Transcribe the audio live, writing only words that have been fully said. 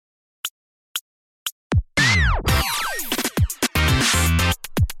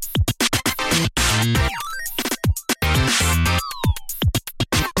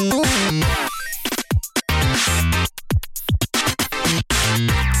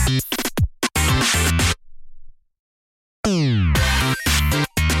Welcome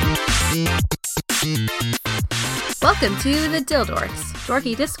to the Dildorks,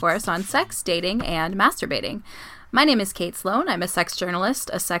 dorky discourse on sex, dating, and masturbating. My name is Kate Sloan. I'm a sex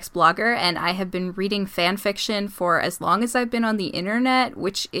journalist, a sex blogger, and I have been reading fan fiction for as long as I've been on the internet,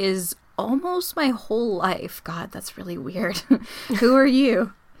 which is almost my whole life. God, that's really weird. Who are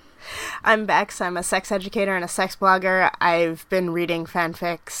you? I'm Bex. I'm a sex educator and a sex blogger. I've been reading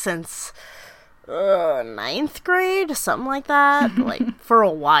fanfic since ninth grade, something like that, like for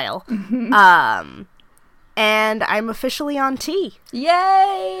a while. And I'm officially on T.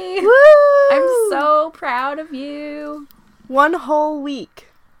 Yay! Woo! I'm so proud of you. 1 whole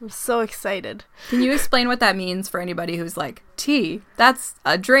week. I'm so excited. Can you explain what that means for anybody who's like, tea? That's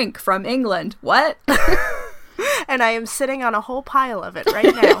a drink from England. What? And I am sitting on a whole pile of it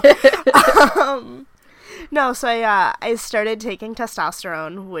right now. No, so I started taking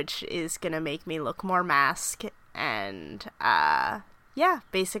testosterone, which is going to make me look more mask and,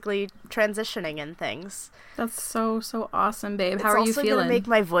 basically transitioning and things. That's so awesome, babe. It's How are you also feeling? Gonna make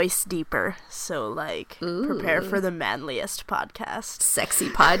my voice deeper, so like, Ooh. Prepare for the manliest podcast. Sexy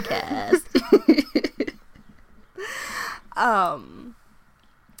podcast.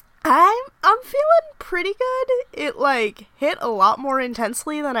 I'm feeling pretty good. It like hit a lot more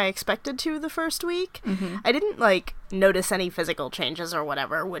intensely than I expected to the first week. Mm-hmm. I didn't like notice any physical changes or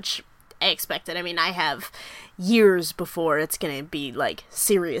whatever, which I expected. I mean, I have years before it's gonna be like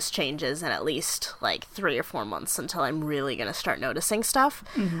serious changes, and at least like 3 or 4 months until I'm really gonna start noticing stuff.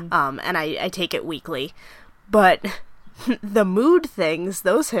 Mm-hmm. And I take it weekly, but the mood things,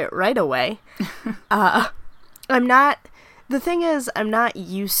 those hit right away. The thing is, I'm not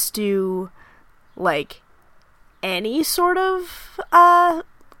used to, like, any sort of,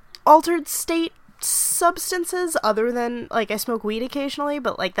 altered state substances other than, like, I smoke weed occasionally,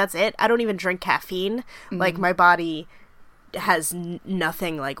 but, like, that's it. I don't even drink caffeine. Mm-hmm. Like, my body has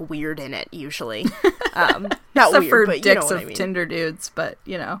nothing, like, weird in it, usually. Not except weird, for but dicks you know what I mean. of Tinder dudes, but,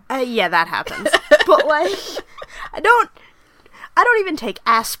 you know. Yeah, that happens. But, like, I don't even take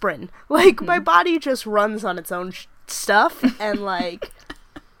aspirin. Like, my body just runs on its own stuff, and like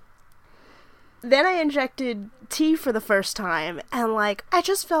then I injected tea for the first time, and like I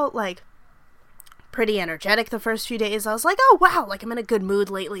just felt like pretty energetic the first few days. I was like, oh wow, like I'm in a good mood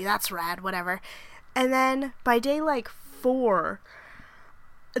lately, that's rad, whatever. And then by day like 4,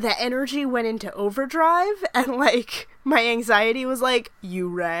 the energy went into overdrive, and like my anxiety was like, you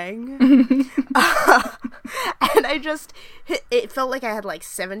rang. And it felt like I had like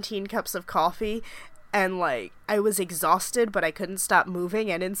 17 cups of coffee. And, like, I was exhausted, but I couldn't stop moving.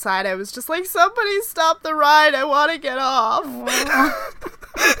 And inside, I was just like, somebody stop the ride. I want to get off.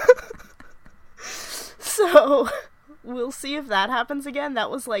 So, we'll see if that happens again. That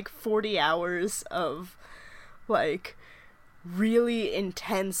was, like, 40 hours of, like, really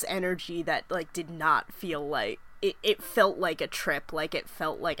intense energy that, like, did not feel like... It felt like a trip. Like, it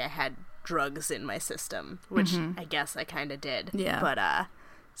felt like I had drugs in my system. Which I guess I kind of did. Yeah. But,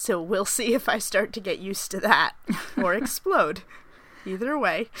 so we'll see if I start to get used to that or explode. Either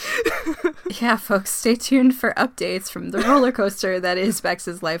way. Yeah, folks, stay tuned for updates from the roller coaster that is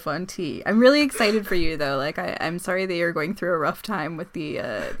Bex's life on T. I'm really excited for you, though. Like, I'm sorry that you're going through a rough time with the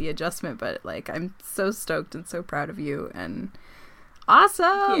adjustment, but like, I'm so stoked and so proud of you, and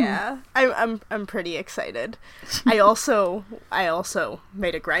awesome. Yeah, I'm pretty excited. I also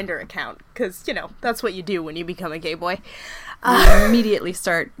made a Grindr account because you know that's what you do when you become a gay boy. You immediately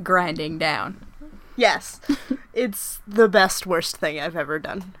start grinding down. Yes, it's the best worst thing I've ever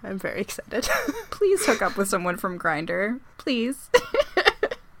done. I'm very excited. Please hook up with someone from Grindr, please.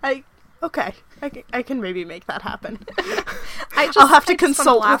 I can maybe make that happen. I'll have to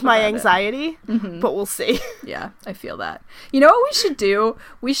consult with my anxiety, but we'll see. Yeah, I feel that. You know what we should do?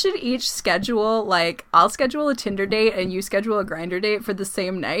 We should each schedule, like, I'll schedule a Tinder date and you schedule a Grindr date for the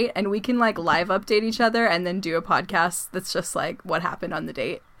same night, and we can, like, live update each other and then do a podcast that's just, like, what happened on the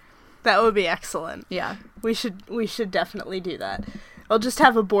date. That would be excellent. Yeah. We should definitely do that. I'll just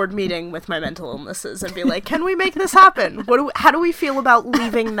have a board meeting with my mental illnesses and be like, can we make this happen? How do we feel about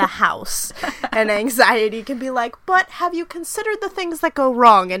leaving the house? And anxiety can be like, but have you considered the things that go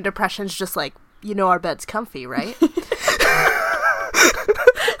wrong? And depression's just like, you know our bed's comfy, right?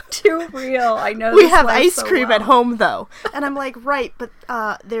 Too real. I know we this have life ice so cream well. at home, though. And I'm like, right, but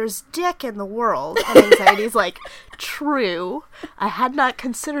there's dick in the world. And anxiety's like, true. I had not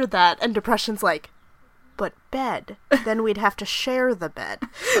considered that. And depression's like, but bed. Then we'd have to share the bed.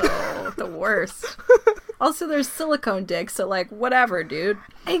 Oh, the worst. Also, there's silicone dick, so, like, whatever, dude.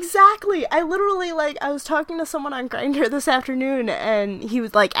 Exactly. I literally, like, I was talking to someone on Grindr this afternoon, and he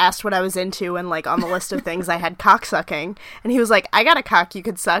was, like, asked what I was into, and, like, on the list of things I had cocksucking, and he was like, I got a cock you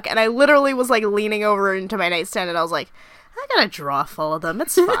could suck, and I literally was, like, leaning over into my nightstand, and I was like, I got a drawer full of them,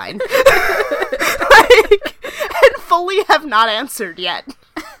 it's fine. Like, and fully have not answered yet.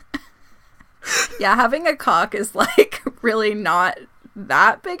 Yeah, having a cock is, like, really not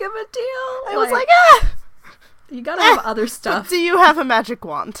that big of a deal. I was like, you gotta have other stuff. Do you have a magic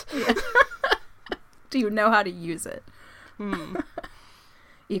wand? Yeah. Do you know how to use it?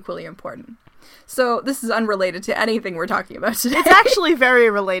 Equally important. So this is unrelated to anything we're talking about today. It's actually very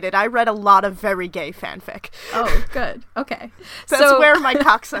related. I read a lot of very gay fanfic. Oh, good. Okay. That's where my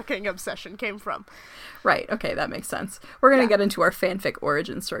cocksucking obsession came from. Right. Okay, that makes sense. We're going to get into our fanfic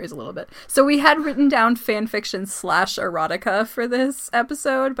origin stories a little bit. So we had written down fanfiction / erotica for this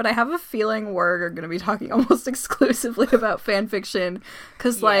episode, but I have a feeling we're going to be talking almost exclusively about fanfiction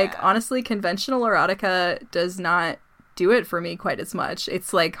because, like, honestly, conventional erotica does not do it for me quite as much.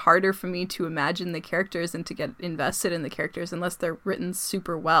 It's, like, harder for me to imagine the characters and to get invested in the characters unless they're written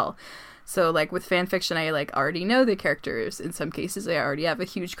super well. So, like, with fanfiction, I, like, already know the characters. In some cases, I already have a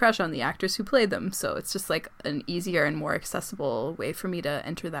huge crush on the actors who played them. So it's just, like, an easier and more accessible way for me to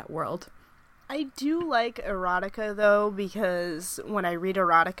enter that world. I do like erotica, though, because when I read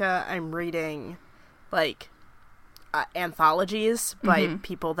erotica, I'm reading, like, anthologies by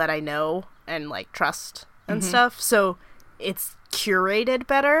people that I know and, like, trust and stuff. So it's curated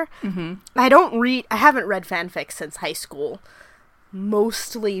better. I haven't read fanfic since high school.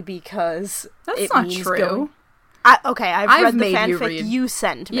 Mostly because that's it not means true. I've read the fanfic you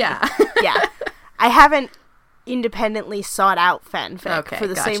sent me. Yeah. Yeah. I haven't independently sought out fanfic for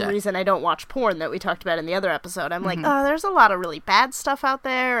the same reason I don't watch porn that we talked about in the other episode. I'm like, oh, there's a lot of really bad stuff out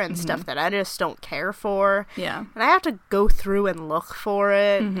there and stuff that I just don't care for. Yeah. And I have to go through and look for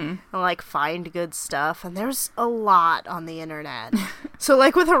it and, like, find good stuff. And there's a lot on the internet. So,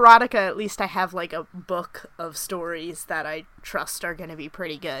 like, with erotica, at least I have, like, a book of stories that I trust are going to be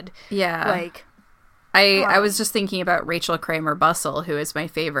pretty good. Yeah. Like, I was just thinking about Rachel Kramer Bussell, who is my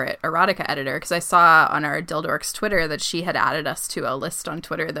favorite erotica editor, because I saw on our Dildorks Twitter that she had added us to a list on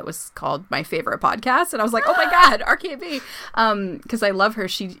Twitter that was called My Favorite Podcast, and I was like, oh my god, RKB! Because I love her.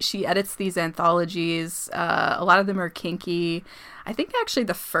 She edits these anthologies. A lot of them are kinky. I think actually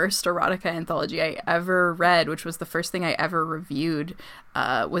the first erotica anthology I ever read, which was the first thing I ever reviewed,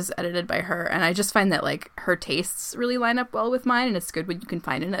 was edited by her. And I just find that, like, her tastes really line up well with mine, and it's good when you can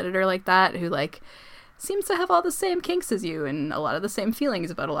find an editor like that who, like, seems to have all the same kinks as you and a lot of the same feelings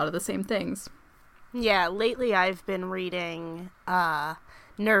about a lot of the same things. Yeah, lately I've been reading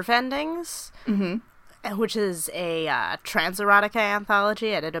Nerve Endings, which is a trans erotica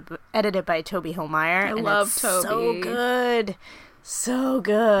anthology edited by Toby Hillmeyer. I love Toby. So good. So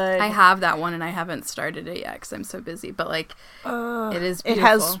good. I have that one and I haven't started it yet because I'm so busy, but, like, it is beautiful. It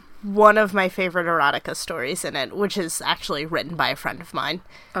has one of my favorite erotica stories in it, which is actually written by a friend of mine.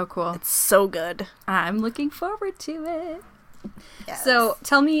 Oh, cool. It's so good. I'm looking forward to it. Yes. So,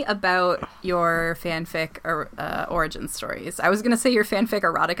 tell me about your fanfic origin stories. I was going to say your fanfic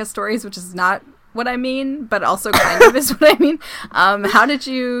erotica stories, which is not what I mean, but also kind of is what I mean. How did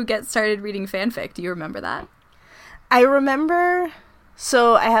you get started reading fanfic? Do you remember that? I remember,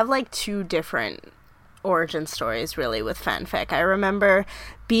 so I have, like, two different origin stories, really, with fanfic. I remember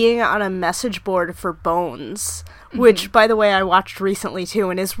being on a message board for Bones, which, by the way, I watched recently, too,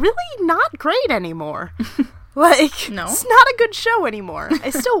 and is really not great anymore. Like, no? It's not a good show anymore. I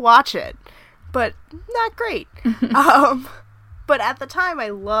still watch it, but not great. But at the time, I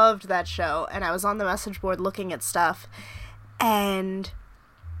loved that show, and I was on the message board looking at stuff, and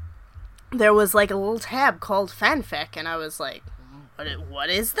there was, like, a little tab called fanfic, and I was like, what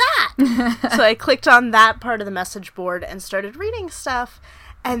is that? So I clicked on that part of the message board and started reading stuff,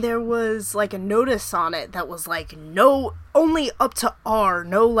 and there was, like, a notice on it that was like, no, only up to R,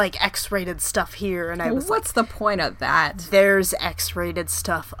 no, like, X-rated stuff here, and I was what's the point of that? There's X-rated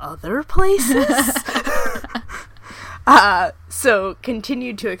stuff other places? So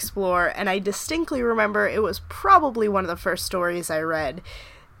continued to explore, and I distinctly remember it was probably one of the first stories I read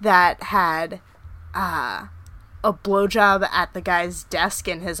that had a blowjob at the guy's desk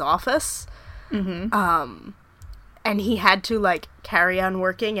in his office. And he had to, like, carry on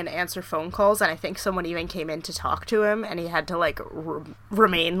working and answer phone calls, and I think someone even came in to talk to him, and he had to, like,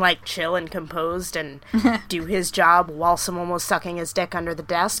 remain, like, chill and composed and do his job while someone was sucking his dick under the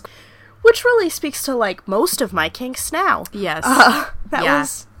desk, which really speaks to, like, most of my kinks now. Yes.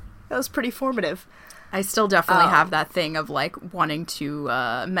 That was pretty formative. I still definitely have that thing of, like, wanting to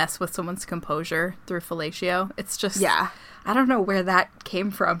mess with someone's composure through fellatio. It's just, I don't know where that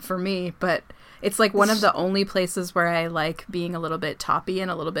came from for me, but it's, like, one of the only places where I like being a little bit toppy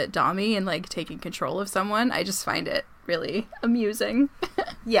and a little bit dommy and, like, taking control of someone. I just find it really amusing.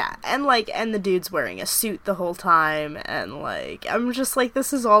 Yeah, and, like, and the dude's wearing a suit the whole time, and, like, I'm just like,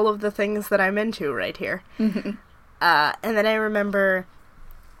 this is all of the things that I'm into right here. And then I remember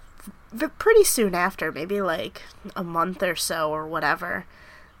pretty soon after, maybe, like, a month or so or whatever,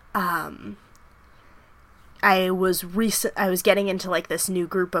 I was getting into, like, this new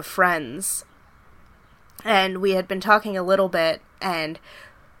group of friends, and we had been talking a little bit, and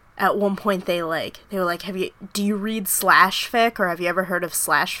at one point they were like, do you read slash fic, or have you ever heard of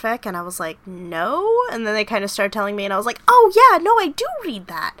slash fic? And I was like, no. And then they kind of started telling me, and I was like, oh yeah, no, I do read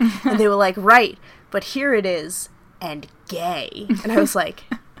that. And they were like, right, but here it is, and gay. And I was like,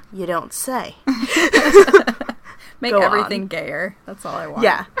 you don't say. Make everything gayer. That's all I want.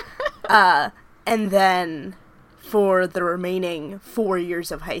 Yeah. And then for the remaining 4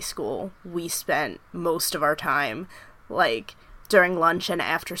 years of high school, we spent most of our time, like, during lunch and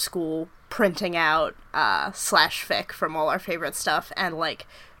after school, printing out slash fic from all our favorite stuff and, like,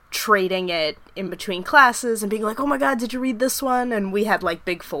 trading it in between classes and being like, oh my god, did you read this one? And we had, like,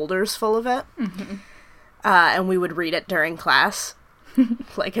 big folders full of it. And we would read it during class,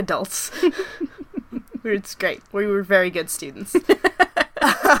 like adults. It's great. We were very good students.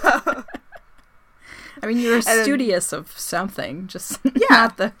 I mean, you were studious of something, just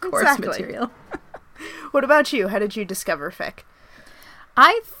not the course material. What about you? How did you discover fic?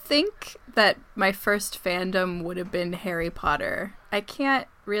 I think that my first fandom would have been Harry Potter. I can't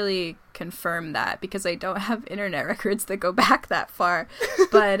really confirm that because I don't have internet records that go back that far.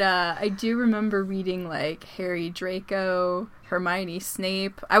 But I do remember reading, like, Harry Draco, Hermione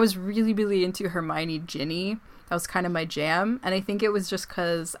Snape. I was really, really into Hermione Ginny. That was kind of my jam. And I think it was just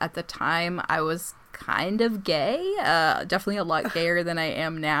because at the time I was kind of gay, definitely a lot gayer than I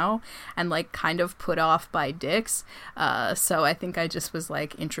am now, and, like, kind of put off by dicks, so I think I just was,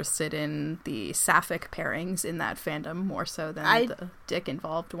 like, interested in the sapphic pairings in that fandom more so than the dick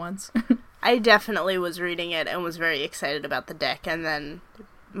involved ones. I definitely was reading it and was very excited about the dick, and then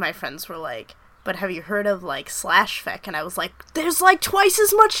my friends were like, but have you heard of, like, slash fic? And I was like, there's, like, twice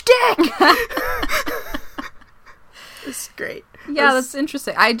as much dick! It's great. Yeah, that's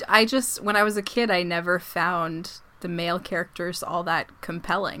interesting. I just, when I was a kid, I never found the male characters all that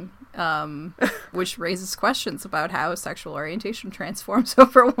compelling, which raises questions about how sexual orientation transforms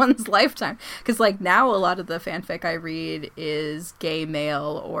over one's lifetime. Because, like, now a lot of the fanfic I read is gay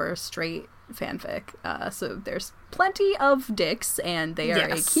male or straight fanfic. So there's plenty of dicks, and they are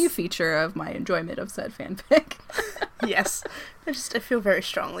a key feature of my enjoyment of said fanfic. Yes. I feel very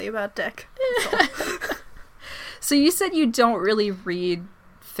strongly about dick. So you said you don't really read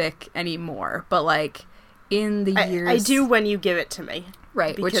fic anymore, but, like, in the years... I do when you give it to me.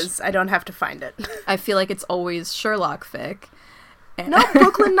 Right. Because I don't have to find it. I feel like it's always Sherlock fic. No,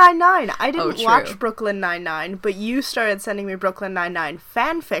 Brooklyn Nine-Nine. I didn't watch Brooklyn Nine-Nine, but you started sending me Brooklyn Nine-Nine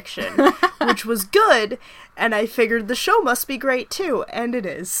fan fiction, which was good, and I figured the show must be great too, and it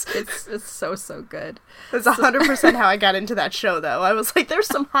is. It's so good. That's 100% how I got into that show, though. I was like, there's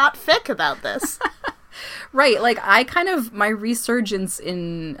some hot fic about this. Right, like, I kind of, my resurgence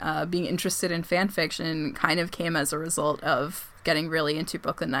in being interested in fan fiction kind of came as a result of getting really into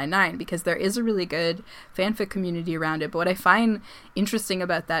Brooklyn Nine-Nine, because there is a really good fanfic community around it. But what I find interesting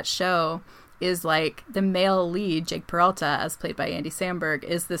about that show is, like, the male lead, Jake Peralta, as played by Andy Samberg,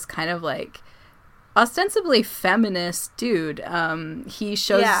 is this kind of, like, ostensibly feminist dude. He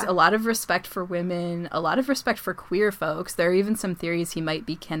shows a lot of respect for women, a lot of respect for queer folks. There are even some theories he might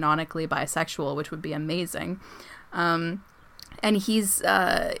be canonically bisexual, which would be amazing. And he's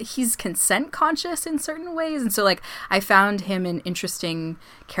consent conscious in certain ways, and so, like, I found him an interesting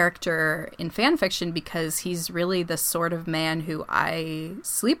character in fan fiction because he's really the sort of man who I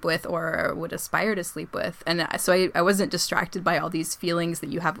sleep with or would aspire to sleep with. And so I wasn't distracted by all these feelings that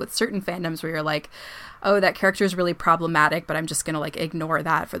you have with certain fandoms where you're like, oh, that character is really problematic, but I'm just gonna, like, ignore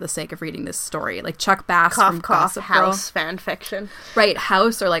that for the sake of reading this story. Like Chuck Bass from Gossip Girl. House fan fiction. Right,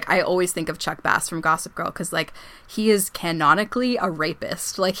 House, or, like, I always think of Chuck Bass from Gossip Girl because, like, he is canonically a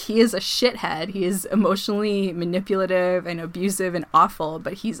rapist. Like, he is a shithead. He is emotionally manipulative and abusive and awful,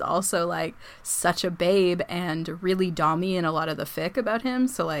 but he's also, like, such a babe and really dommy in a lot of the fic about him.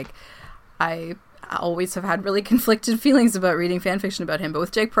 So, like, I always have had really conflicted feelings about reading fanfiction about him, but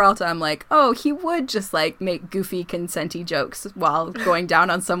with Jake Peralta, I'm like, oh, he would just, like, make goofy, consenty jokes while going down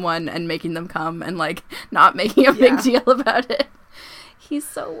on someone and making them come and, like, not making a big deal about it. He's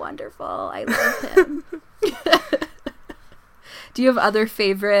so wonderful. I love him. Do you have other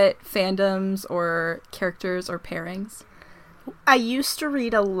favorite fandoms or characters or pairings? I used to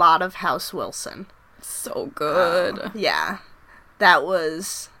read a lot of House Wilson. So good. Yeah.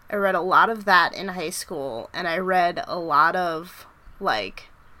 I read a lot of that in high school, and I read a lot of, like,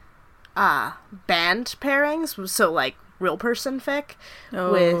 band pairings, so, like, real person fic,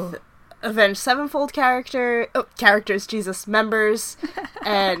 with Avenged Sevenfold members,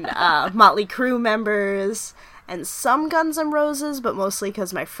 and Motley Crue members, and some Guns N' Roses, but mostly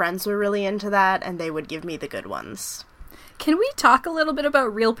because my friends were really into that, and they would give me the good ones. Can we talk a little bit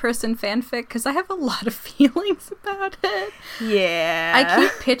about real person fanfic? Because I have a lot of feelings about it. Yeah. I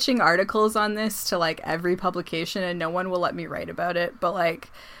keep pitching articles on this to, like, every publication, and no one will let me write about it. But, like,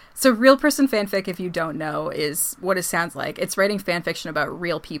 so real person fanfic, if you don't know, is what it sounds like. It's writing fanfiction about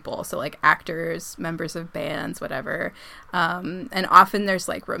real people. So, like, actors, members of bands, whatever. And often there's,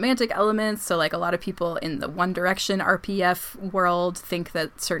 like, romantic elements. So, like, a lot of people in the One Direction RPF world think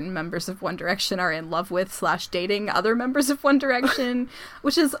that certain members of One Direction are in love with / dating other members of One Direction,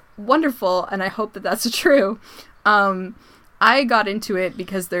 which is wonderful. And I hope that that's true. I got into it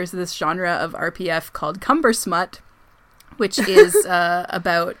because there's this genre of RPF called Cumbersmut, which is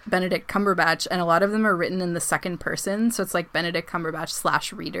about Benedict Cumberbatch, and a lot of them are written in the second person, so it's like Benedict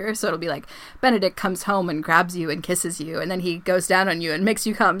Cumberbatch / reader, so it'll be like, Benedict comes home and grabs you and kisses you, and then he goes down on you and makes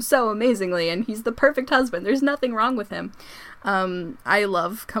you come so amazingly, and he's the perfect husband, there's nothing wrong with him. I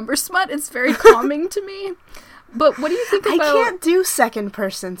love Cumbersmut, it's very calming to me. But what do you think about... I can't do second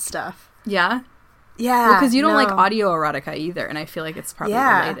person stuff. Yeah? Yeah. Because you don't like audio erotica either, and I feel like it's probably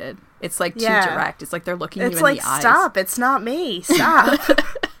related. It's like too direct. It's like they're looking you in the eyes. It's like, stop, it's not me. Stop.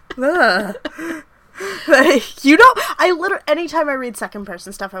 Ugh. Like, you don't... anytime I read second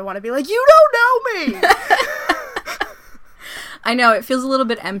person stuff, I want to be like, you don't know me! I know, it feels a little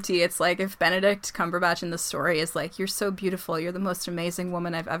bit empty. It's like if Benedict Cumberbatch in the story is like, you're so beautiful, you're the most amazing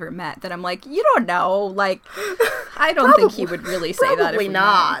woman I've ever met, then I'm like, you don't know, like, I don't think he would really say that if we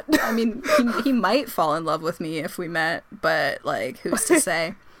not. met. I mean, he might fall in love with me if we met, but, like, who's to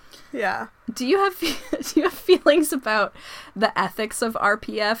say? Yeah. Do you have feelings about the ethics of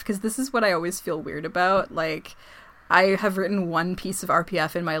RPF? Because this is what I always feel weird about, like... I have written one piece of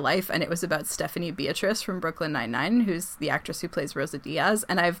RPF in my life, and it was about Stephanie Beatrice from Brooklyn Nine-Nine, who's the actress who plays Rosa Diaz,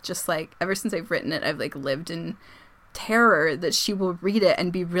 and I've just, like, ever since I've written it, I've, like, lived in terror that she will read it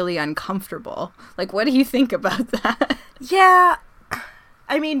and be really uncomfortable. Like, what do you think about that? Yeah,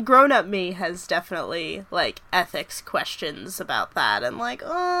 I mean, grown-up me has definitely, like, ethics questions about that, and, like,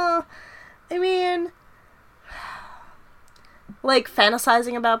 I mean... Like,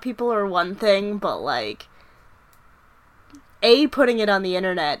 fantasizing about people are one thing, but, like... A, putting it on the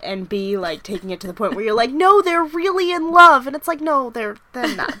internet, and B, like, taking it to the point where you're like, no, they're really in love, and it's like, no, they're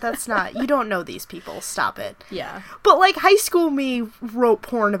not, that's not, you don't know these people, stop it. Yeah. But, like, high school me wrote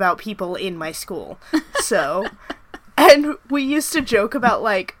porn about people in my school, so, and we used to joke about,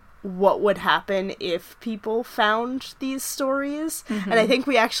 like, what would happen if people found these stories, and I think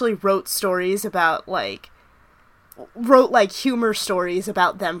we actually wrote stories about, like, humor stories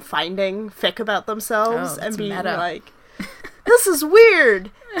about them finding fic about themselves, and being meta. Like... This is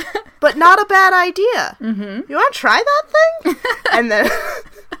weird, but not a bad idea. You want to try that thing? And then...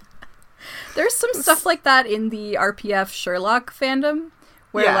 There's some stuff like that in the RPF Sherlock fandom,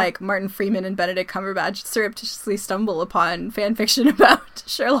 where, like, Martin Freeman and Benedict Cumberbatch surreptitiously stumble upon fanfiction about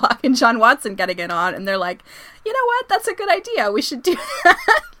Sherlock and John Watson getting it on, and they're like, you know what, that's a good idea, we should do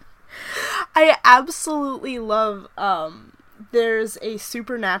that. I absolutely love... There's a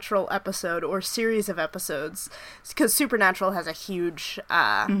Supernatural episode, or series of episodes, because Supernatural has a huge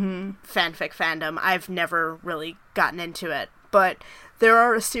fanfic fandom. I've never really gotten into it, but there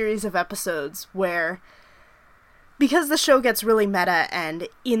are a series of episodes where, because the show gets really meta, and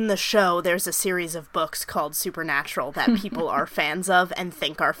in the show there's a series of books called Supernatural that people are fans of and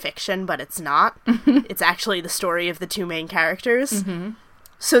think are fiction, but it's not. It's actually the story of the two main characters.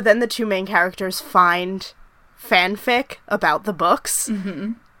 So then the two main characters find... fanfic about the books,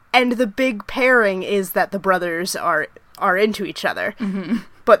 and the big pairing is that the brothers are into each other,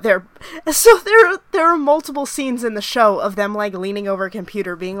 but there are multiple scenes in the show of them, like, leaning over a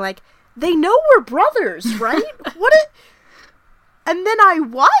computer being like, they know we're brothers, right? And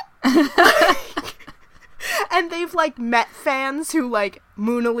then what? And they've, like, met fans who, like,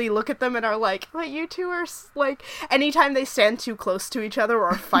 moonily look at them and are like, but you two are, like, anytime they stand too close to each other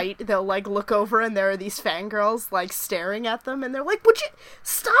or fight, they'll, like, look over and there are these fangirls, like, staring at them, and they're like, would you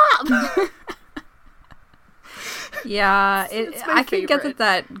stop? Yeah, It's my I can get favorite.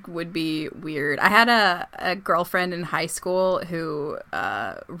 that would be weird. I had a girlfriend in high school who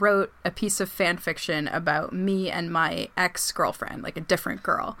wrote a piece of fan fiction about me and my ex-girlfriend, like a different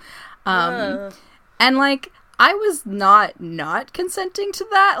girl. And, like, I was not consenting to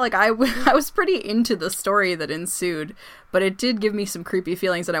that. Like, I was pretty into the story that ensued, but it did give me some creepy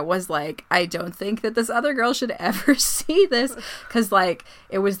feelings, and I was like, I don't think that this other girl should ever see this, because, like,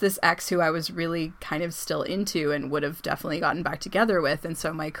 it was this ex who I was really kind of still into and would have definitely gotten back together with, and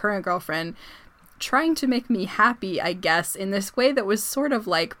so my current girlfriend, trying to make me happy, I guess, in this way that was sort of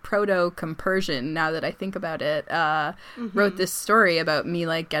like proto-compersion, now that I think about it, wrote this story about me,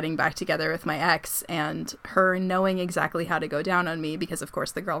 like, getting back together with my ex, and her knowing exactly how to go down on me, because, of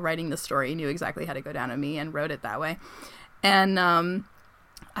course, the girl writing the story knew exactly how to go down on me and wrote it that way. And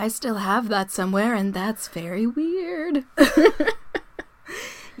I still have that somewhere, and that's very weird.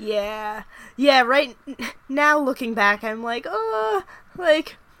 Yeah. Yeah, right now looking back, I'm like,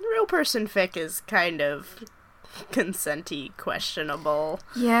 like, real person fic is kind of consenty questionable.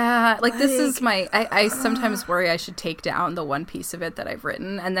 Yeah, like this is my... I sometimes worry I should take down the one piece of it that I've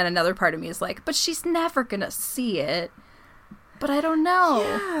written, and then another part of me is like, but she's never gonna see it. But I don't know.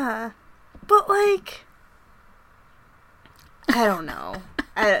 Yeah. But, like... I don't know.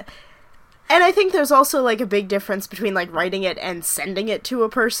 And I think there's also, like, a big difference between, like, writing it and sending it to a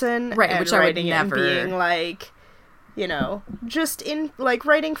person. Right, and which I would writing it never... and being, like, you know, just in, like,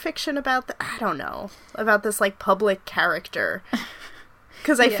 writing fiction about, I don't know, about this, like, public character.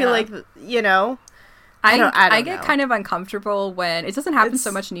 Because I feel like, you know... I get kind of uncomfortable when... It doesn't happen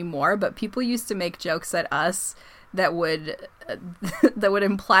so much anymore, but people used to make jokes at us that would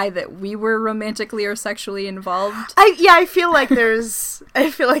imply that we were romantically or sexually involved. I feel like there's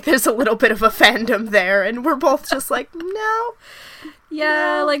a little bit of a fandom there, and we're both just like, no.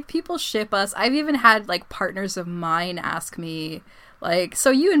 Yeah, no. Like, people ship us. I've even had, like, partners of mine ask me, like, so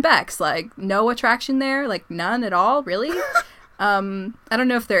you and Bex, like, no attraction there? Like, none at all? Really? I don't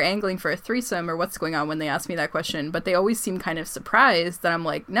know if they're angling for a threesome or what's going on when they ask me that question, but they always seem kind of surprised that I'm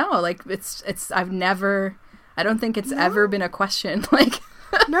like, no, like, I don't think it's ever been a question. Like,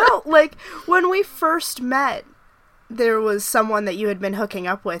 no, like, when we first met, there was someone that you had been hooking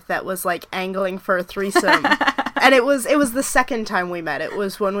up with that was, like, angling for a threesome. And it was the second time we met. It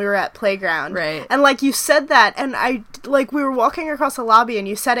was when we were at Playground. Right. And, like, you said that, and we were walking across the lobby, and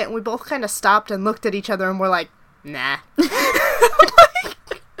you said it, and we both kind of stopped and looked at each other, and we're like, nah.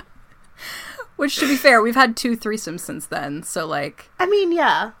 Which, to be fair, we've had 2 threesomes since then, so, like... I mean,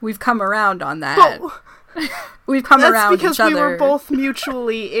 yeah. We've come around on that. But we've come around because each other. we were both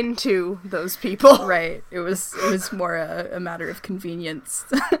mutually into those people. Right. It was more a matter of convenience.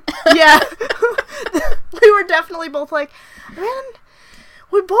 Yeah. We were definitely both like, man,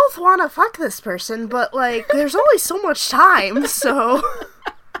 we both want to fuck this person, but, like, there's only so much time, so...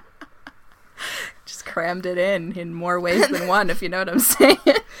 Just crammed it in more ways than one, if you know what I'm saying.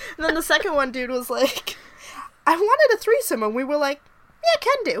 And then the second one dude was like, I wanted a threesome, and we were like, yeah,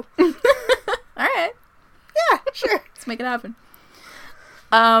 can do. All right. Yeah, sure. Let's make it happen.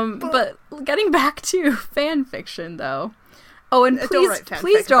 But getting back to fan fiction, though. Oh, and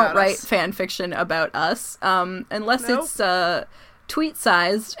please don't write fan fiction about us, unless it's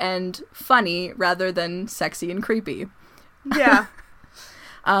tweet-sized and funny rather than sexy and creepy. Yeah.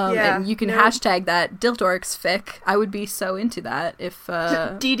 And you can hashtag that Dildorksfic. I would be so into that if...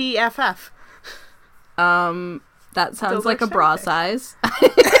 DDFF. That sounds like a bra size.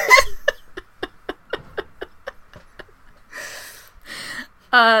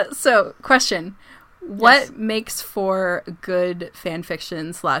 So, question. What makes for good fanfiction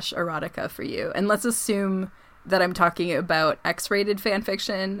 / erotica for you? And let's assume that I'm talking about X-rated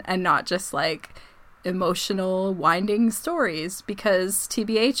fanfiction and not just, like, emotional, winding stories, because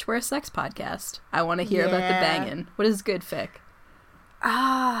TBH, we're a sex podcast. I want to hear about the bangin'. What is good fic?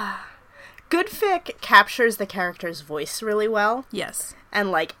 Good fic captures the character's voice really well. Yes.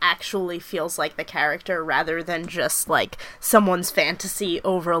 And, like, actually feels like the character rather than just, like, someone's fantasy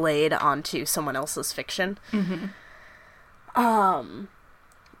overlaid onto someone else's fiction. Mm-hmm.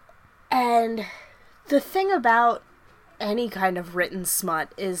 And the thing about any kind of written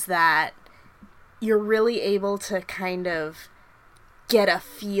smut is that you're really able to kind of get a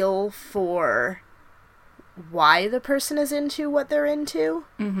feel for why the person is into what they're into.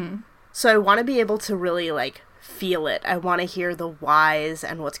 Mm-hmm. So I want to be able to really, like, feel it. I want to hear the whys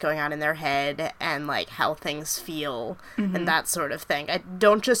and what's going on in their head and, like, how things feel and that sort of thing. I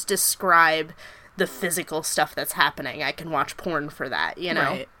don't just describe the physical stuff that's happening. I can watch porn for that, you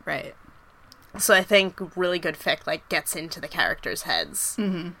know? Right. So I think really good fic, like, gets into the characters' heads.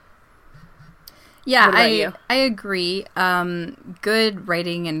 Mm-hmm. Yeah, What about you? I agree. Good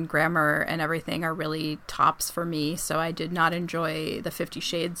writing and grammar and everything are really tops for me. So I did not enjoy the 50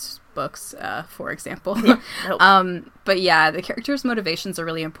 Shades books, for example. Nope. But yeah, the characters' motivations are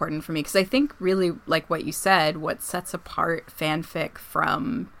really important for me because I think really, like what you said, what sets apart fanfic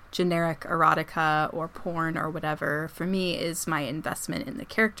from generic erotica or porn or whatever for me is my investment in the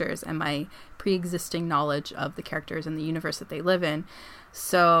characters and my pre-existing knowledge of the characters and the universe that they live in.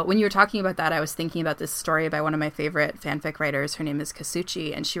 So when you were talking about that, I was thinking about this story by one of my favorite fanfic writers. Her name is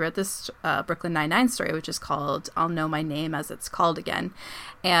Kasuchi, and she wrote this Brooklyn Nine-Nine story, which is called I'll Know My Name as It's Called Again.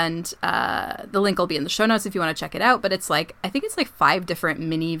 And the link will be in the show notes if you want to check it out. But it's like, I think it's like 5 different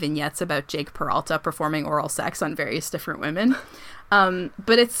mini vignettes about Jake Peralta performing oral sex on various different women.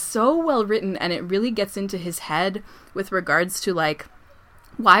 But it's so well written, and it really gets into his head with regards to like,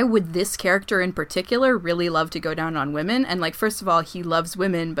 why would this character in particular really love to go down on women? And like, first of all, he loves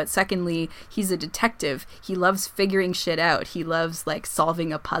women, but secondly, he's a detective. He loves figuring shit out. He loves like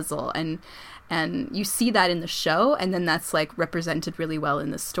solving a puzzle, and you see that in the show, and then that's like represented really well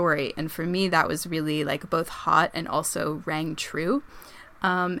in the story. And for me, that was really like both hot and also rang true.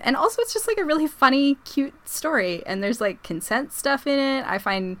 And also it's just like a really funny, cute story, and there's like consent stuff in it. I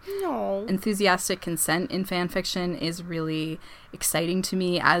find enthusiastic consent in fan fiction is really exciting to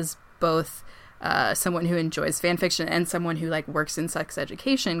me as both someone who enjoys fan fiction and someone who like works in sex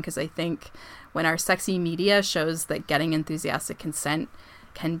education, because I think when our sexy media shows that getting enthusiastic consent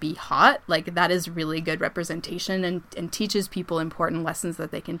can be hot, like that is really good representation and teaches people important lessons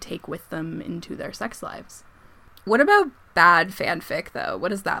that they can take with them into their sex lives. What about bad fanfic, though? What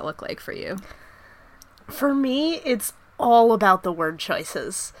does that look like for you? For me, it's all about the word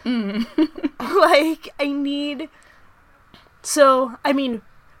choices. Like, I mean,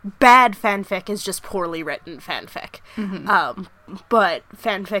 bad fanfic is just poorly written fanfic. But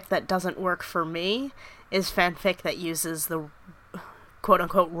fanfic that doesn't work for me is fanfic that uses the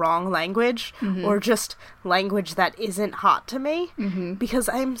quote-unquote wrong language, or just language that isn't hot to me, because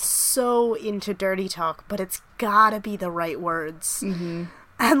I'm so into dirty talk, but it's gotta be the right words.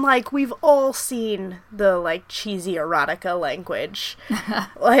 And like, we've all seen the like cheesy erotica language.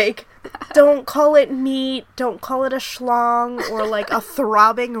 Like, don't call it meat, don't call it a schlong, or like a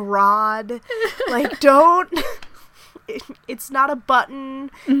throbbing rod. Like, don't... It's not a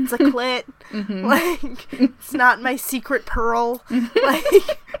button, it's a clit. Like, it's not my secret pearl. Like,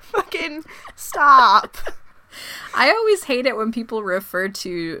 fucking stop. I always hate it when people refer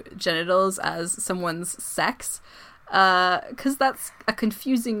to genitals as someone's sex, because that's a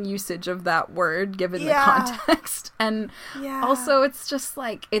confusing usage of that word given the context. And also it's just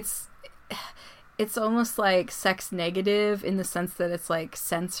like, it's almost like sex negative in the sense that it's like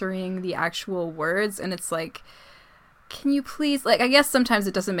censoring the actual words, and it's like, can you please, like, I guess sometimes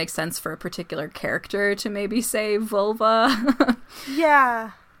it doesn't make sense for a particular character to maybe say vulva.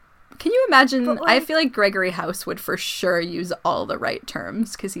 Yeah. Can you imagine, like, I feel like Gregory House would for sure use all the right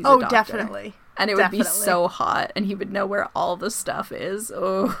terms because he's a doctor. Definitely. And it would be so hot, and he would know where all the stuff is.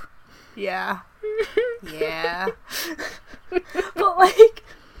 Oh. Yeah. Yeah. But like,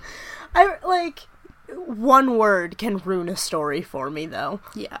 one word can ruin a story for me, though.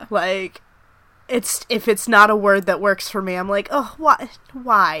 Yeah. Like, if it's not a word that works for me, I'm like, oh,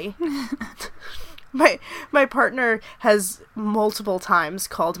 why? My partner has multiple times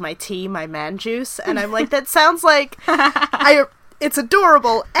called my tea my man juice, and I'm like, that sounds like it's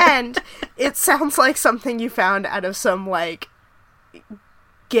adorable, and it sounds like something you found out of some like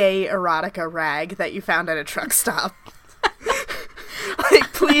gay erotica rag that you found at a truck stop.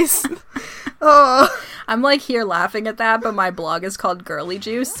 Like, please. Oh. I'm like here laughing at that, but my blog is called Girly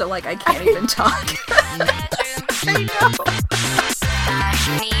Juice, so like I can't even talk. I know. I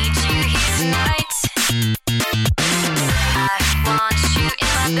need you here tonight. I want you in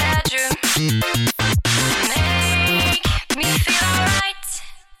my bedroom. Make me feel alright.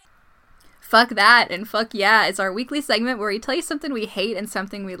 Fuck that and fuck yeah is our weekly segment where we tell you something we hate and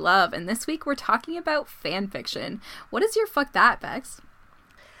something we love. And this week we're talking about fan fiction. What is your fuck that, Bex?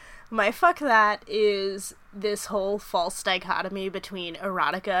 My fuck that is this whole false dichotomy between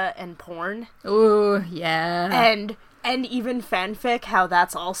erotica and porn. Ooh, yeah. And even fanfic, how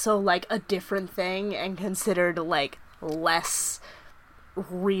that's also like a different thing and considered like less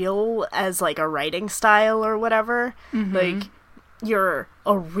real as like a writing style or whatever. Like, you're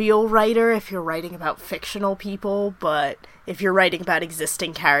a real writer if you're writing about fictional people, but if you're writing about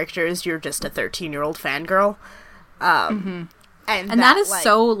existing characters, you're just a 13-year-old fangirl. And that is like,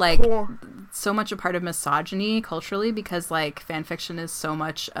 so, like, so much a part of misogyny culturally, because, like, fan fiction is so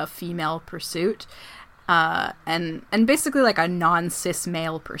much a female pursuit. and basically like a non-cis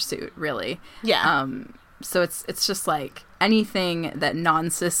male pursuit, really. Yeah. So it's just like anything that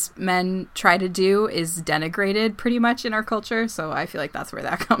non-cis men try to do is denigrated pretty much in our culture. So I feel like that's where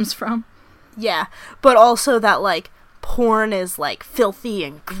that comes from. Yeah, but also that, like, porn is, like, filthy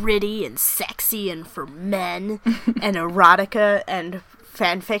and gritty and sexy and for men, and erotica and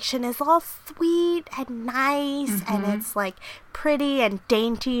fan fiction is all sweet and nice, and it's, like, pretty and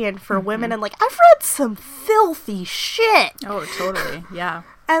dainty and for women, and, like, I've read some filthy shit! Oh, totally, yeah.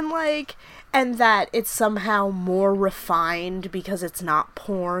 And, like, and that it's somehow more refined because it's not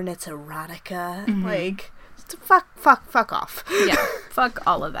porn, it's erotica, like... Fuck off. Yeah, fuck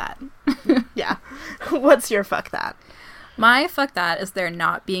all of that. Yeah. What's your fuck that? My fuck that is there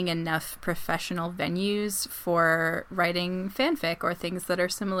not being enough professional venues for writing fanfic or things that are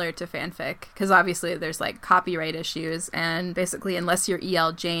similar to fanfic. Because obviously there's like copyright issues, and basically unless you're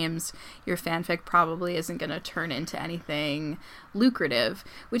E.L. James, your fanfic probably isn't going to turn into anything lucrative,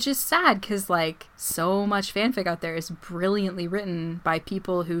 which is sad because like so much fanfic out there is brilliantly written by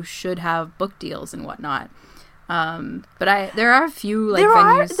people who should have book deals and whatnot. But there are a few like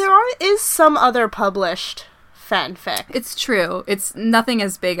venues. There is some other published fanfic. It's true. It's nothing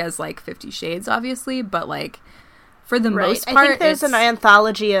as big as like 50 Shades, obviously, but like for the most part, I think there's an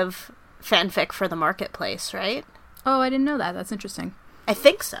anthology of fanfic for the marketplace, right? Oh, I didn't know that. That's interesting. I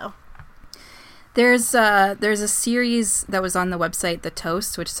think so. There's a series that was on the website The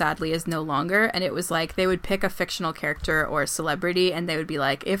Toast, which sadly is no longer, and it was like they would pick a fictional character or celebrity, and they would be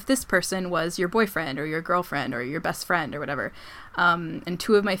like, if this person was your boyfriend or your girlfriend or your best friend or whatever. And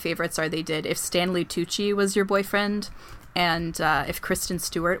two of my favorites are they did if Stanley Tucci was your boyfriend and if Kristen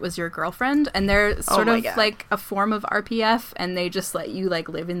Stewart was your girlfriend, and they're sort of like a form of RPF, and they just let you like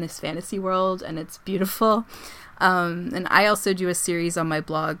live in this fantasy world, and it's beautiful. And I also do a series on my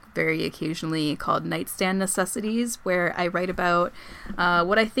blog very occasionally called Nightstand Necessities, where I write about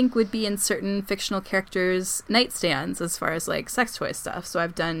what I think would be in certain fictional characters' nightstands as far as like sex toy stuff. So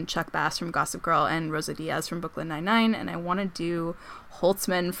I've done Chuck Bass from Gossip Girl and Rosa Diaz from Brooklyn Nine-Nine, and I want to do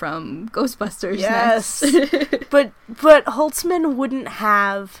Holtzman from Ghostbusters next. but Holtzman wouldn't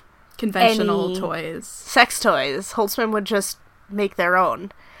have conventional toys. Sex toys. Holtzman would just make their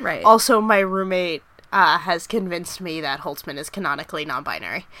own. Right. Also, my roommate has convinced me that Holtzman is canonically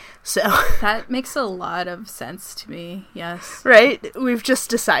non-binary. So that makes a lot of sense to me, yes. Right? We've just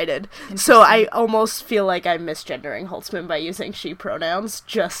decided. So I almost feel like I'm misgendering Holtzman by using she pronouns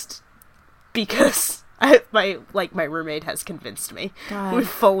just because my roommate has convinced me. God.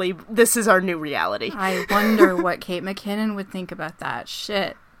 This is our new reality. I wonder what Kate McKinnon would think about that.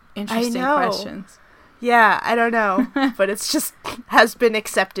 Shit. Interesting questions. Yeah, I don't know, but it's just has been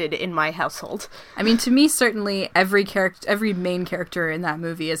accepted in my household. I mean, to me, certainly every main character in that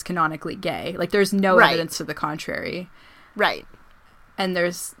movie is canonically gay. Like, there's no evidence to the contrary. Right. And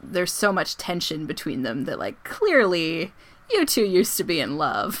there's so much tension between them that, like, clearly you two used to be in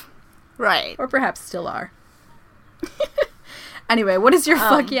love. Right. Or perhaps still are. Anyway, what is your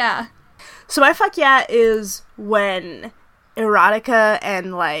fuck yeah? So my fuck yeah is when erotica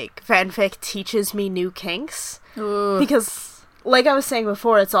and like fanfic teaches me new kinks. Ooh. Because like I was saying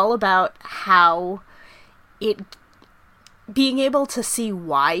before, it's all about how being able to see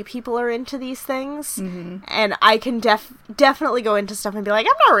why people are into these things. Mm-hmm. And I can definitely go into stuff and be like,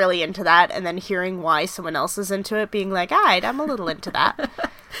 I'm not really into that, and then hearing why someone else is into it, being like, alright, I'm a little into that.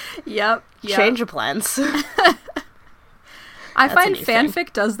 Yep. Change of plans. I find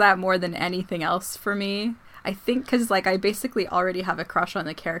fanfic does that more than anything else for me. I think because, like, I basically already have a crush on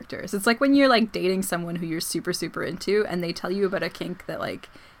the characters. It's like when you're, like, dating someone who you're super, super into, and they tell you about a kink that, like,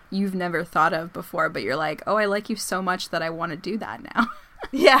 you've never thought of before, but you're like, oh, I like you so much that I want to do that now.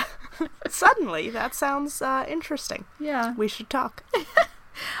 Yeah. Suddenly. That sounds interesting. Yeah. We should talk.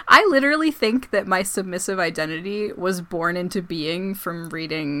 I literally think that my submissive identity was born into being from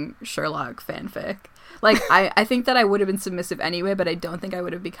reading Sherlock fanfic. Like, I think that I would have been submissive anyway, but I don't think I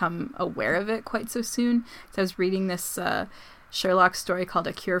would have become aware of it quite so soon. So I was reading this Sherlock story called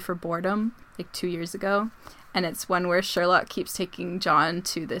A Cure for Boredom, like 2 years ago. And it's one where Sherlock keeps taking John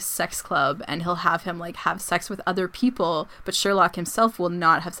to this sex club, and he'll have him, like, have sex with other people, but Sherlock himself will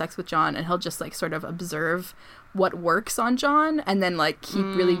not have sex with John, and he'll just, like, sort of observe what works on John, and then, like, keep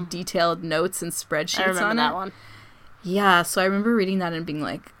really detailed notes and spreadsheets on it. I remember that one. Yeah, so I remember reading that and being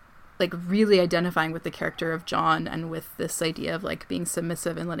like really identifying with the character of John and with this idea of like being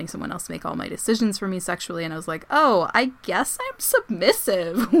submissive and letting someone else make all my decisions for me sexually, and I was like, oh, I guess I'm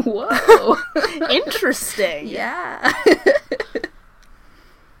submissive. Whoa. Interesting. Yeah.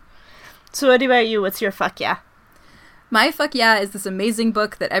 So what about you? What's your fuck yeah? My Fuck Yeah is this amazing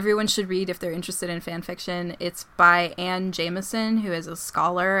book that everyone should read if they're interested in fan fiction. It's by Anne Jameson, who is a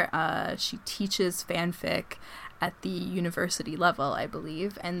scholar. She teaches fanfic at the university level, I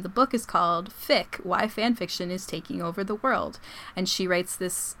believe. And the book is called Fic, Why Fanfiction is Taking Over the World. And she writes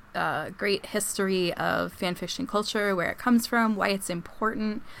this great history of fanfiction culture, where it comes from, why it's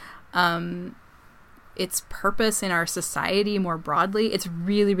important, its purpose in our society more broadly. It's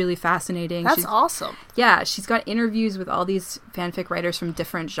really, really fascinating. That's awesome. Yeah, she's got interviews with all these fanfic writers from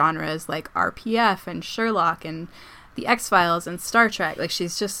different genres, like RPF and Sherlock and The X-Files and Star Trek. Like,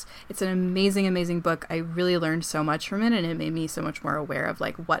 it's an amazing, amazing book. I really learned so much from it, and it made me so much more aware of,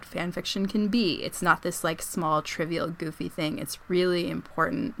 like, what fanfiction can be. It's not this, like, small, trivial, goofy thing. It's really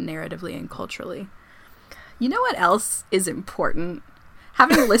important narratively and culturally. You know what else is important?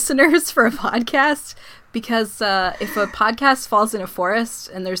 Having listeners for a podcast, because if a podcast falls in a forest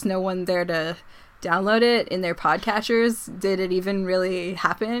and there's no one there to download it in their podcatchers, did it even really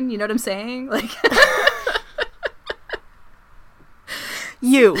happen? You know what I'm saying? Like,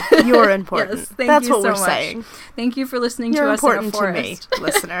 you're important. Yes, That's you what so we're much. saying. Thank you for listening You're to us in a important to me, forest.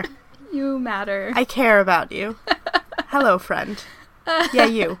 listener. You matter. I care about you. Hello, friend. Yeah,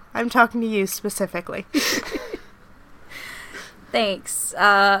 you. I'm talking to you specifically. Thanks.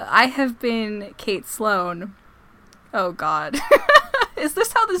 I have been Kate Sloan. Oh, God. Is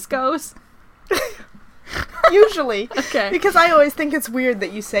this how this goes? Usually. Okay. Because I always think it's weird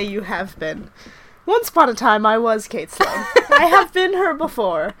that you say you have been. Once upon a time, I was Kate Sloan. I have been her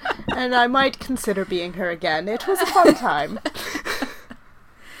before, and I might consider being her again. It was a fun time.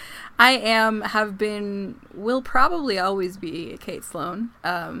 I have been, will probably always be Kate Sloan.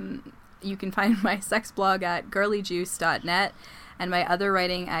 You can find my sex blog at girlyjuice.net and my other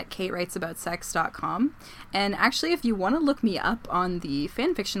writing at katewritesaboutssex.com. And actually, if you want to look me up on the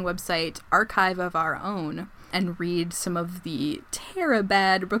fanfiction website Archive of Our Own and read some of the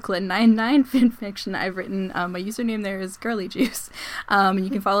Terabad Brooklyn Nine-Nine fanfiction I've written, my username there is girlyjuice. You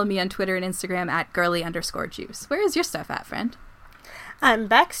can follow me on Twitter and Instagram at girly_juice. Where is your stuff at, friend? I'm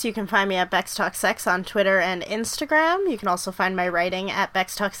Bex. You can find me at BexTalkSex on Twitter and Instagram. You can also find my writing at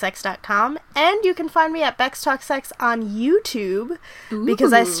BexTalkSex.com. And you can find me at BexTalkSex on YouTube,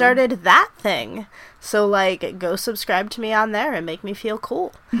 because I started that thing. So, like, go subscribe to me on there and make me feel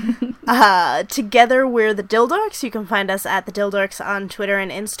cool. Together, we're the Dildorks. You can find us at the Dildorks on Twitter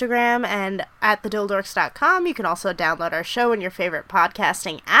and Instagram, and at thedildorks.com. You can also download our show in your favorite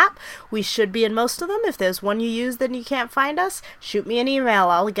podcasting app. We should be in most of them. If there's one you use that you can't find us, shoot me an email.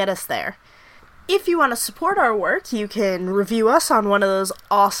 I'll get us there. If you want to support our work, you can review us on one of those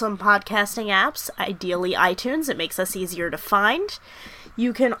awesome podcasting apps, ideally iTunes. It makes us easier to find.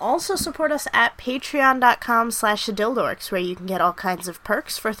 You can also support us at patreon.com/thedildorks, where you can get all kinds of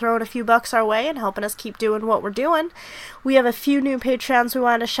perks for throwing a few bucks our way and helping us keep doing what we're doing. We have a few new Patreons we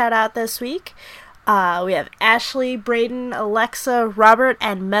want to shout out this week. We have Ashley, Braden, Alexa, Robert,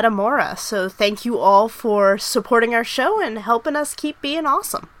 and Metamora. So thank you all for supporting our show and helping us keep being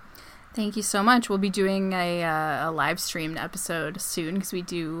awesome. Thank you so much. We'll be doing a live streamed episode soon, because we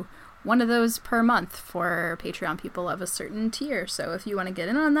do one of those per month for Patreon people of a certain tier. So if you want to get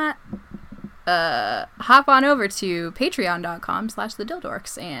in on that, hop on over to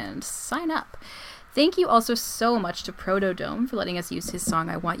patreon.com/thedildorks and sign up. Thank you also so much to Protodome for letting us use his song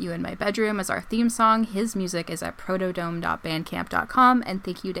I Want You in My Bedroom as our theme song. His music is at protodome.bandcamp.com. And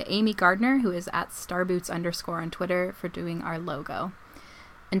thank you to Amy Gardner, who is at starboots_ on Twitter, for doing our logo.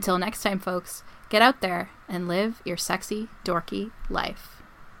 Until next time, folks, get out there and live your sexy, dorky life.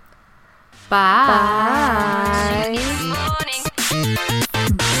 Bye. Morning.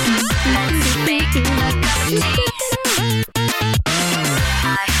 Let's make a cup of tea.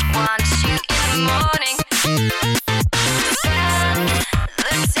 I want you in the morning.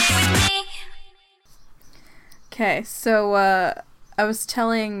 Let's stay with me. Okay, so I was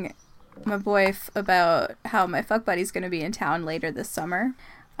telling my boyf about how my fuck buddy's going to be in town later this summer.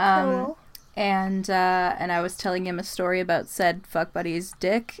 Hello. And I was telling him a story about said fuck buddy's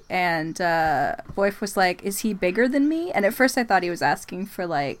dick, and boyf was like, "Is he bigger than me?" And at first I thought he was asking for,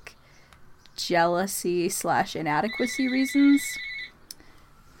 like, jealousy/inadequacy reasons.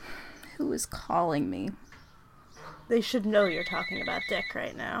 Who is calling me? They should know you're talking about dick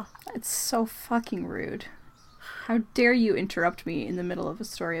right now. It's so fucking rude. How dare you interrupt me in the middle of a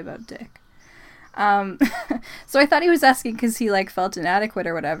story about dick? So I thought he was asking because he, like, felt inadequate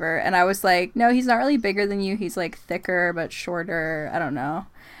or whatever, and I was like, no, he's not really bigger than you, he's, like, thicker but shorter, I don't know.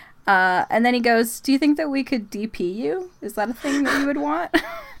 And then he goes, do you think that we could DP you? Is that a thing that you would want?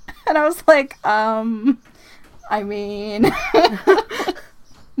 And I was like, I mean,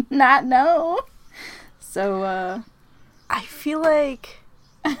 not no. So, I feel like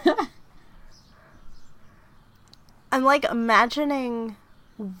I'm like imagining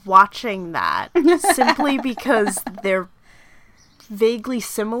watching that simply because they're vaguely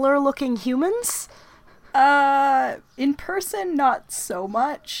similar looking humans. In person, not so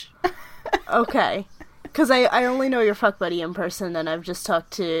much. Okay. Because I only know your fuck buddy in person, and I've just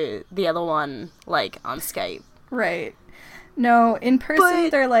talked to the other one, like, on Skype. Right. No, in person,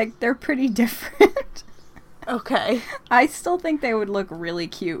 they're pretty different. Okay. I still think they would look really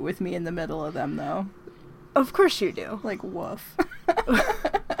cute with me in the middle of them, though. Of course you do. Like, woof.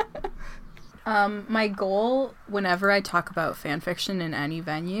 My goal, whenever I talk about fanfiction in any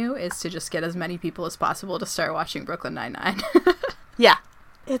venue, is to just get as many people as possible to start watching Brooklyn Nine-Nine. Yeah.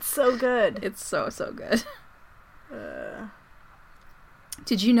 It's so good. It's so, so good.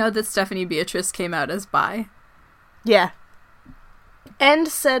 Did you know that Stephanie Beatrice came out as bi? Yeah. And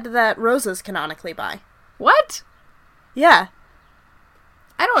said that Rosa's canonically bi. What? Yeah.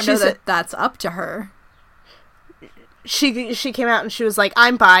 I don't know She's that that's up to her. She came out and she was like,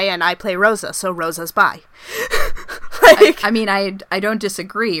 I'm bi and I play Rosa, so Rosa's bi. I don't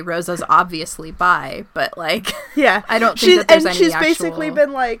disagree. Rosa's obviously bi, but, like... Yeah. I don't think that there's any she's actual... basically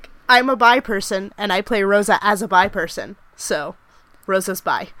been like, I'm a bi person and I play Rosa as a bi person, so Rosa's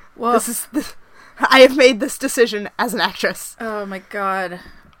bi. Well, I have made this decision as an actress. oh my god.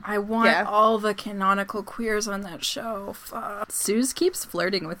 I want all the canonical queers on that show. Fuck. Suze keeps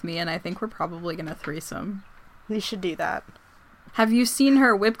flirting with me, and I think we're probably gonna threesome. We should do that. Have you seen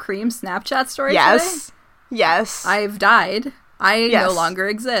her whipped cream Snapchat story Yes. today? Yes. I've died. I Yes. no longer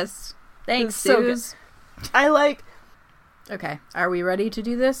exist. Thanks, It's so good. Suze. Okay, are we ready to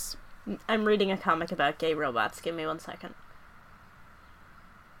do this? I'm reading a comic about gay robots. Give me 1 second.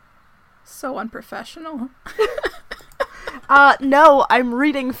 So unprofessional. No, I'm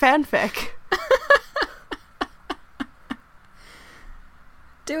reading fanfic.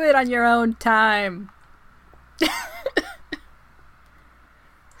 Do it on your own time.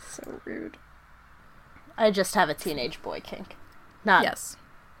 So rude. I just have a teenage boy kink. Not... Yes.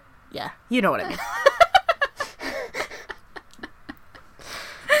 Yeah, you know what I mean.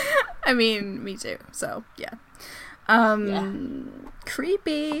 I mean, me too. So, yeah.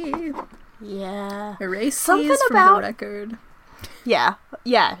 Creepy. Yeah. Erase Something these from about- the record. Yeah,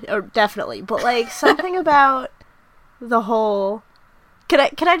 definitely. But, like, something about the whole...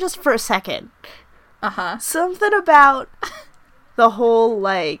 Can I just for a second? Uh-huh. Something about the whole,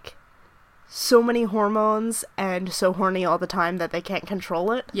 like, so many hormones and so horny all the time that they can't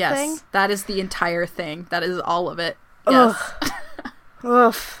control it Yes, thing. that is the entire thing. That is all of it. Yes.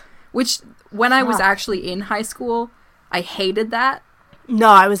 Ugh. Which, when I was Fuck. actually in high school, I hated that. No,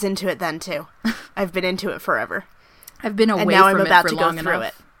 I was into it then, too. I've been into it forever. I've been away now from I'm about it to for go long through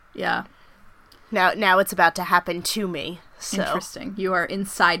enough. it. Yeah. Now it's about to happen to me, so... Interesting. You are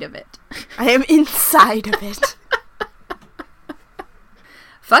inside of it. I am inside of it.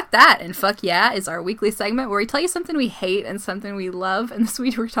 Fuck that and Fuck Yeah is our weekly segment where we tell you something we hate and something we love. And this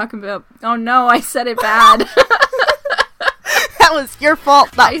week we're talking about, oh no, I said it bad. That was your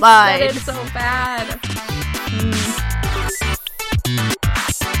fault, not mine. I said it so bad.